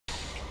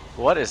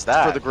What is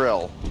that? For the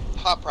grill.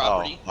 Hot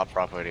property. Oh, hot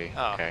property.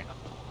 Oh. Okay.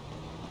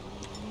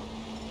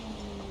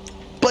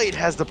 Blade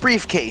has the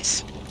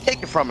briefcase.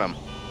 Take it from him.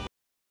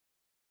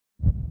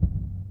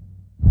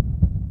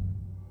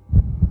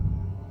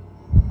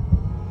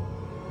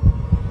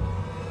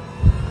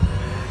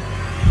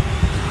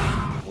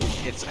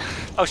 It's.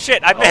 Oh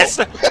shit! I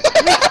missed.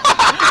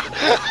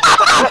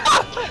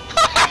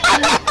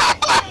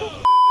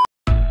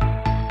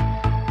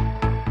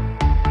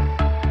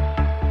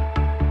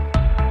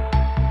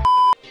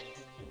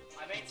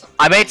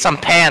 I made some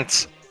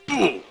pants.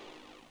 I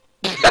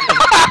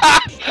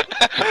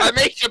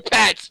made some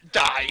pets.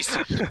 Dies.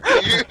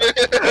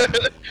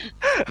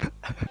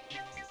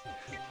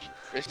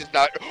 This is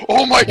not.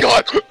 Oh my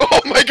god!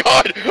 Oh my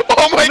god!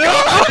 Oh my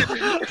god!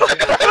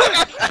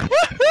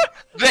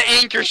 The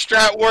anchor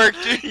strat worked.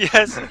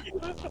 Yes.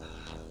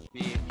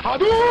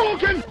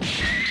 Hadouken!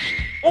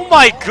 Oh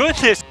my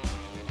goodness!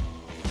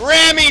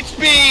 Ramming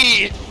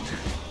speed!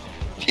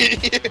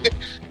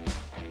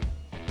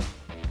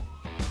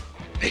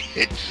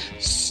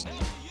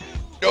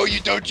 No, you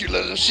don't, you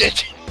little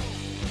shit!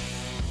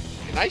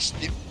 Can I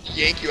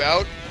yank you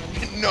out?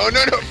 No,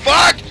 no, no,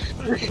 fuck!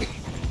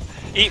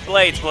 Eat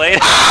blades, Blade.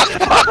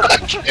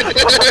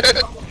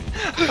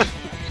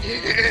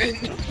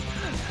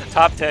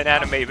 Top 10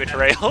 anime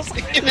betrayals.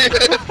 Fuck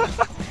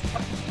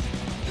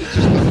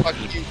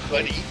you,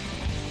 buddy.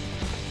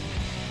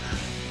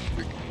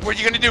 What are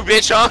you gonna do,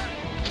 bitch, huh?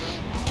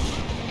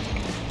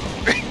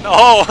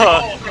 Oh!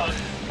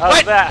 How's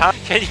What? that, huh?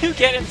 Can you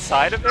get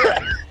inside of it?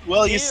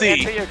 Well, Can you see.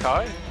 enter your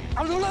car?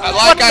 I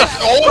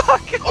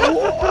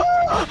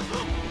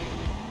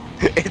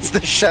like It's the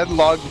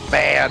Shenlong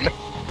van.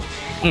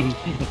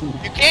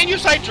 You can't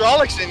use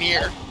hydraulics in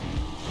here.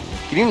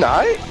 Can you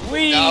not?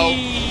 Wee! No.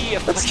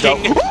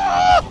 Fucking...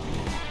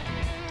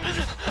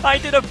 I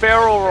did a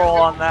barrel roll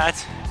on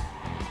that.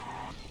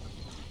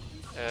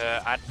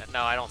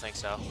 No, I don't think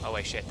so. Oh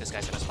wait, shit, this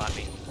guy's gonna spot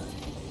me.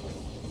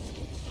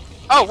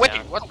 Oh, wait,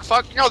 what the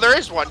fuck? No, there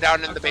is one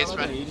down in the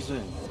basement.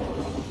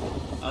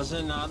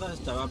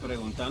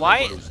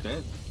 Why?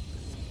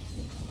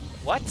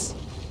 What?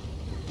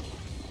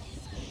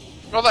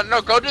 Hold on,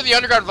 no, go to the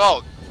underground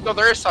vault. No,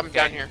 there is some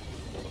down here.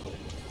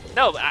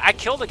 No, I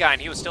killed the guy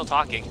and he was still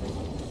talking.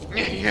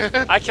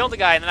 I killed the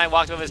guy and then I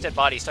walked over his dead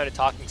body. He started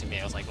talking to me.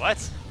 I was like,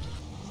 what?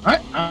 I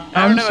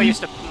don't know. I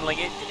used to like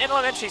in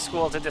elementary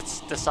school to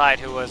decide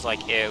who was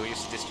like, ew. We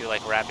used to just do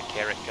like rabbit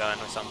carrot gun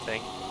or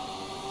something.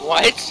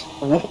 What?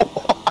 What?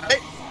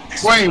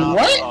 Wait,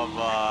 what?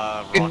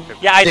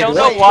 Yeah, I don't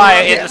know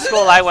why in the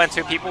school I went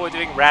to people were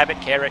doing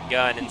rabbit carrot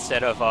gun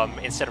instead of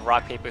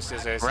rock paper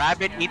scissors.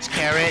 Rabbit eats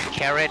carrot,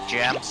 carrot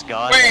jams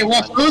gun. Wait,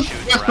 what food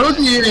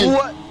is?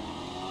 What?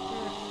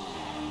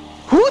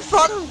 Who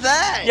thought of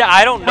that? Yeah,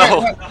 I don't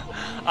know.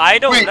 I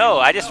don't Wait. know.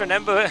 I just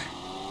remember.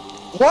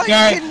 What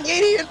Guys.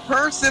 Canadian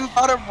person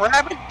thought of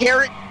rabbit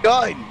carrot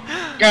gun?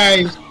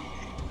 Guys.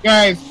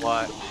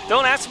 What?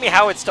 Don't ask me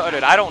how it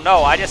started. I don't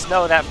know. I just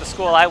know that the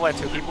school I went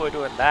to, people were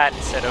doing that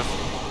instead of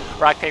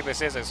rock paper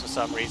scissors for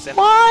some reason.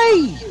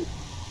 Why?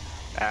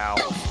 Ow.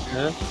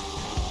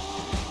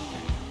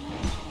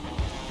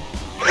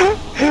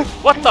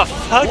 What the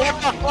fuck?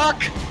 What the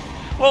fuck?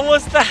 What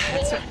was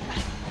that?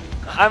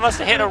 I must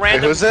have hit a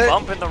random who's it?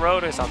 bump in the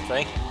road or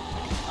something.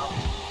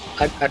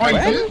 Wait, What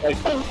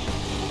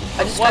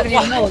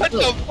What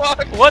the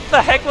fuck? What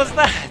the heck was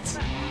that?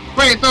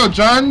 wait, so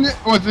John,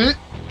 was it?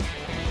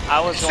 I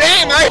was going,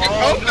 Same, right?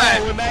 Oh Go back.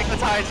 no, we're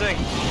magnetizing.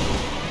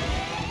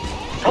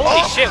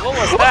 holy shit, what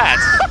was that?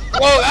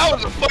 Whoa, that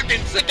was a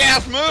fucking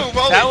sick-ass move.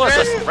 Holy That was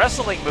crap. a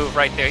wrestling move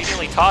right there. He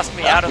nearly tossed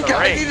me out of the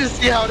I ring. need to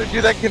see how to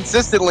do that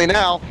consistently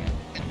now.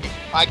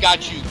 I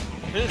got you.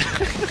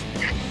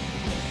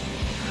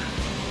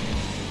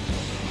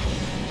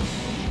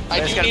 I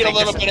It's do gonna need a take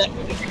little this- bit of...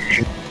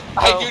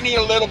 I do need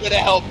a little bit of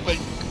help, but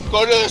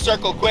go to the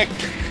circle quick.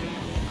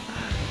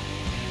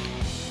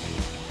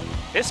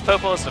 This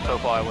Popo is the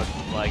Popo I would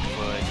like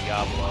for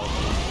Diablo.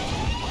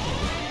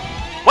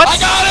 What? I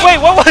got him! Wait,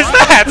 what was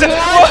that?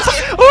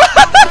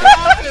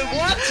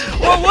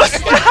 What was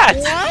that?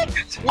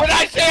 When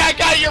I say I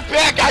got your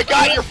back, I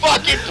got your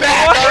fucking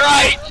back,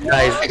 alright?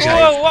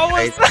 Whoa, what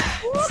was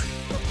that?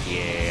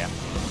 Yeah.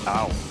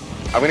 Ow.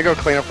 I'm gonna go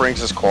clean up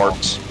Rinks'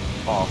 corpse.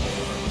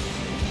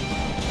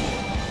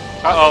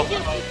 Uh-oh.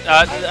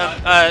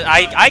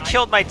 I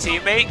killed my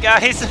teammate,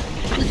 guys.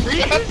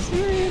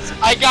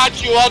 I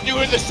got you, I'll do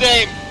the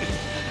same.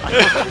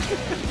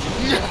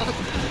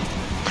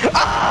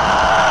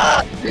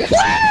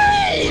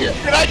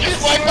 Can I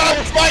just wipe out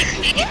my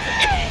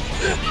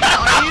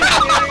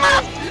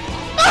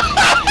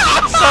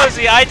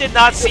Sozi, I did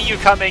not see you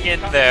coming in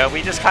there.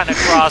 We just kind of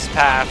crossed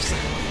paths.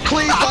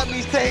 Please let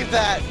me save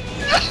that.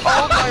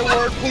 Oh my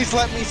word! Please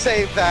let me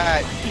save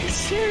that. Are you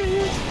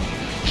serious?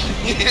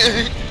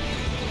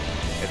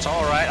 It's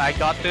alright, I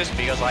got this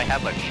because I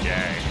have a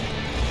check.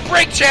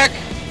 Brake check!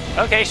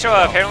 Okay, sure.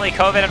 Apparently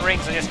COVID and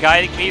rings are just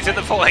guiding me to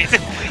the point.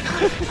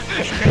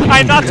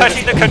 I'm not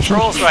touching the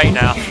controls right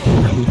now.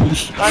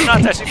 I'm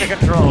not touching the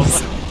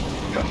controls.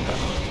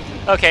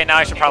 Okay, now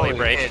I should probably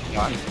break.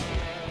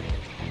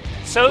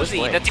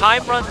 Sozy, the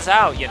time runs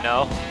out, you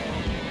know.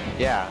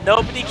 Yeah.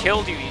 Nobody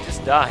killed you, you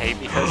just died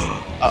because...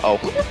 Uh-oh.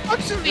 Who the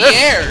fuck's in the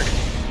air?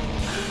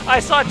 I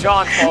saw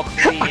John fall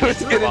clean I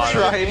was into the gonna water.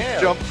 try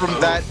and jump from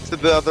that to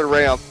the other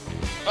ramp.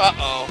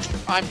 Uh-oh.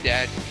 I'm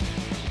dead.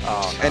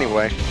 Oh, no.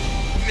 Anyway.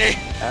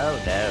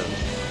 Oh no.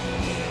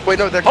 Wait,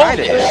 no, they're Holy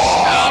kinda shit!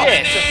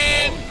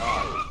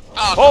 Oh,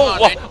 Oh,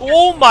 come on,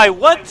 oh my,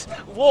 what?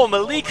 Whoa,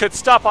 Malik could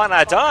stop on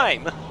a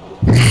dime.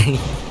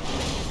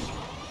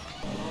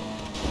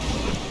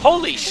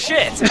 Holy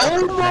shit!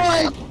 Oh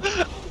my!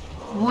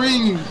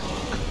 Rings.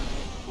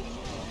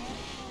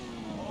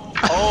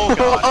 Oh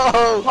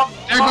god.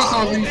 There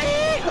goes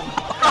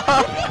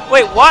Ozzy.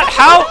 Wait, what?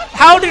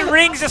 How did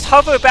Rings just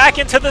hover back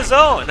into the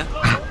zone?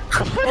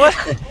 What?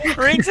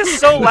 Rings is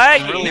so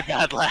laggy. Really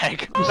bad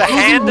lag. The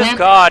hand of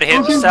God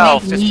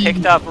himself just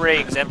picked up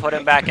Rings and put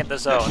him back in the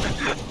zone.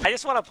 I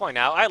just want to point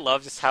out, I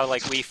love just how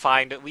like we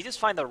just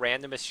find the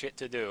randomest shit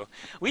to do.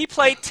 We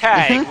play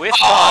tag with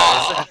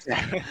cars.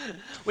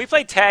 We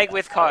play tag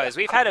with cars.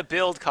 We've had a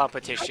build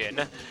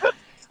competition.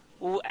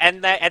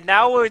 And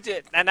now we're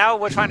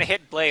trying to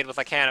hit Blade with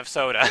a can of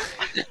soda.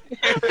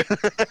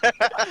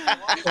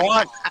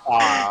 What?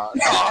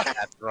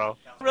 Bro.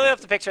 Really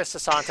have to picture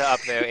Sasanta up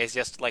there is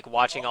just like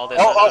watching all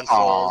this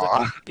unfold,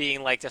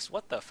 being like, just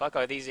what the fuck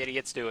are these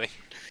idiots doing?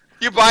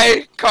 You buy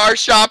a car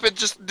shop and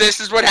just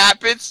this is what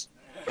happens?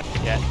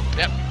 Yeah.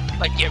 Yep.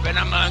 Like giving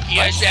a monkey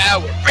a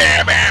shower.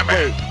 Bam, bam,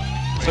 bam.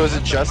 So is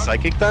it just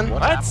psychic then?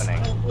 What?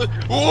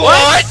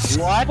 What?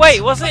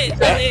 Wait, was it?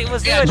 It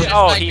was. Yeah, just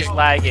oh, like he's it.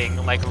 lagging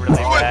like really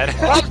bad.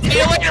 I'll see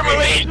you later,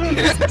 Malik.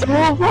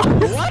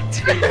 What?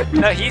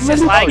 No, he's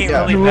just lagging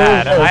really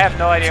bad. I have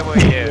no idea where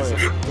he is.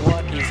 He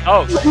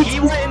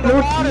went in the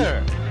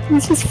water.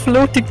 He's just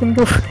floating in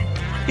the...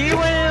 He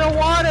went in the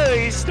water.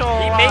 He's still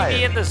He alive. may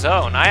be in the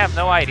zone. I have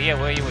no idea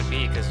where you would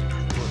be because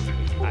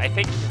I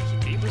think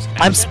he was.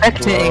 I'm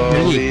spectating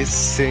Slowly Malik.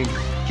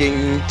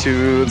 sinking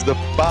to the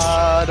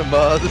bottom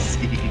of the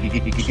sea.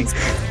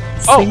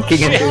 Oh, Sinking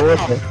shit. into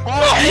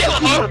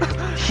water.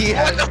 He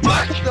has the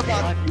fuck?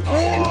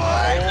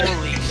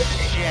 Holy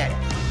shit.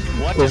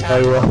 What Oh just my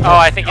happened? god. Oh,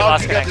 I think you Oh,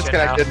 lost he got connection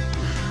now. disconnected.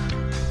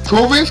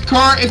 Covin's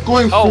car is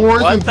going Oh,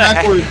 forwards what and the heck?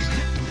 backwards.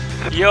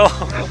 Yo,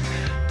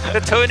 the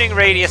turning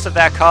radius of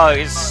that car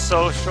is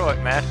so short,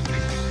 man.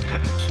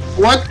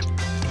 What?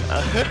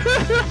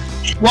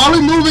 While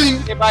we're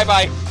moving. Okay,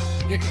 bye-bye.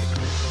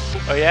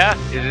 Oh yeah?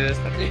 It is.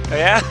 Oh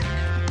yeah?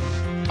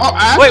 Oh,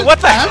 I Wait, what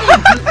the I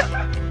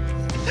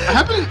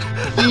haven't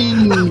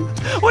seen.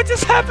 What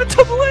just happened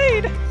to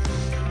Blade?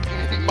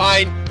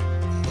 Mine.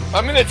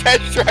 I'm gonna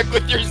test track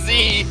with your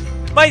Z.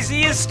 My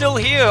Z is still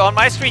here. On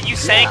my screen, you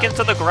sank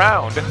into the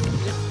ground. To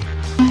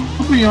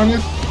be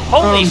honest.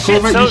 Holy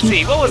shit, Corbett, you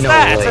Sozi, what was No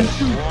that? way. What the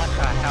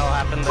hell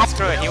happened? Let's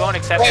screw it. He won't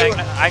accept it.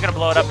 I'm gonna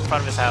blow it up in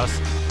front of his house.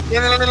 No.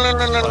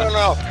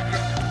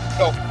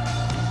 No.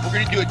 We're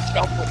gonna do a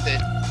jump with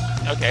it.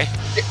 Okay.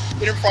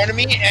 Get in front of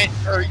me get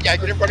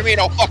in front of me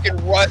and I'll fucking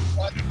run.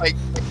 Like,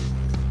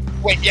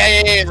 wait,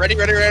 yeah. Ready?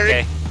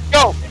 Okay.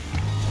 Go!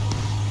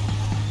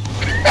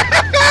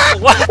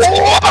 What?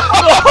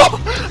 Whoa!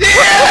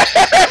 Yeah!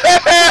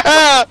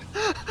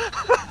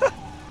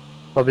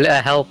 Probably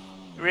a help.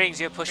 Rings,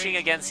 you're pushing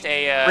against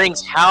a.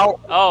 Rings, how?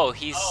 Oh,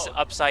 he's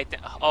upside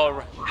down.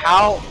 Oh.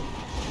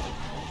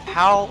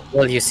 How?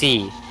 Well, you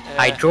see,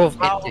 I drove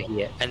how- into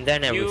here, and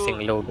then you-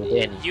 everything loaded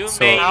in. you so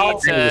may I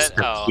need to- was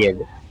stuck oh. here.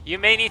 You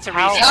may need to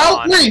How- How?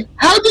 respawn. Wait,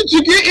 how did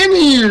you get in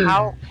here?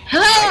 How? You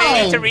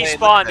may need to How?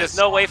 respawn. There's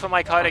no way for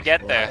my car to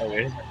get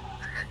there.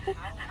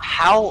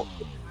 How?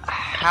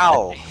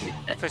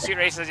 Pursuit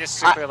race is just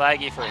super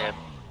laggy for him.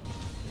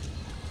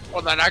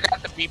 Hold on, I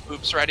got the beep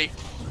boops ready.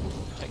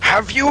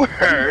 Have you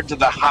heard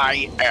the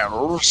high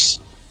elves?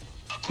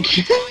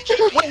 Wait,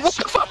 what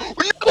the fuck?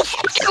 No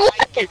fucking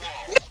way!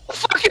 No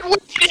fucking way!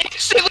 It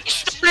instantly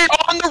started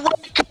on the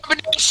right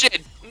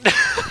combination!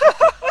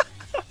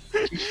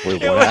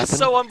 Wait, It was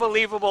so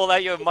unbelievable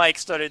that your mic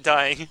started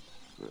dying.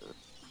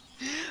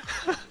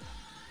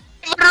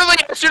 Literally,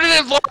 as soon as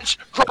it launched,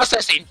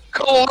 processing,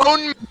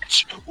 cologne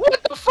match.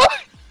 What the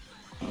fuck?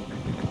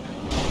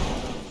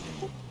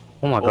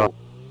 Oh my god.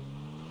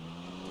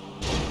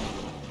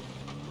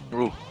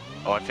 Ooh.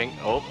 Oh, I think.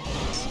 Oh.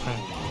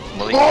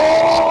 Malik.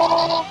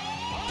 Oh!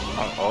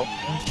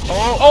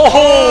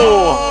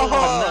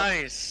 Oh!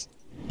 Nice.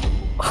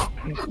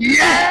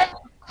 Yeah!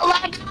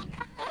 What?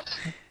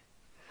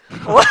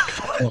 What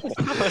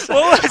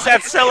was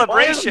that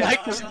celebration?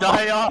 Mike just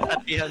die off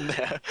at the end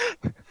there.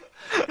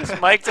 His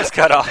mic just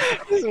cut off.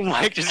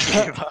 Mike just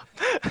gave up.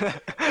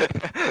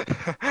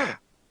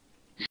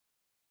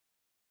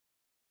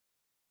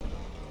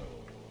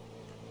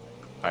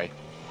 Hi.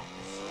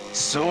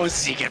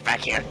 Sozi, get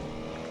back here.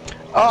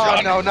 Oh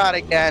John. no, not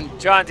again.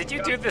 John, did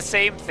you do the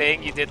same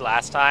thing you did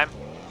last time?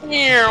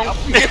 Anyway,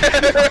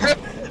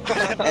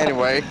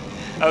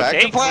 back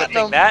Okay, to platinum.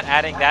 flipping that,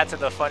 adding that to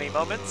the funny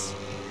moments.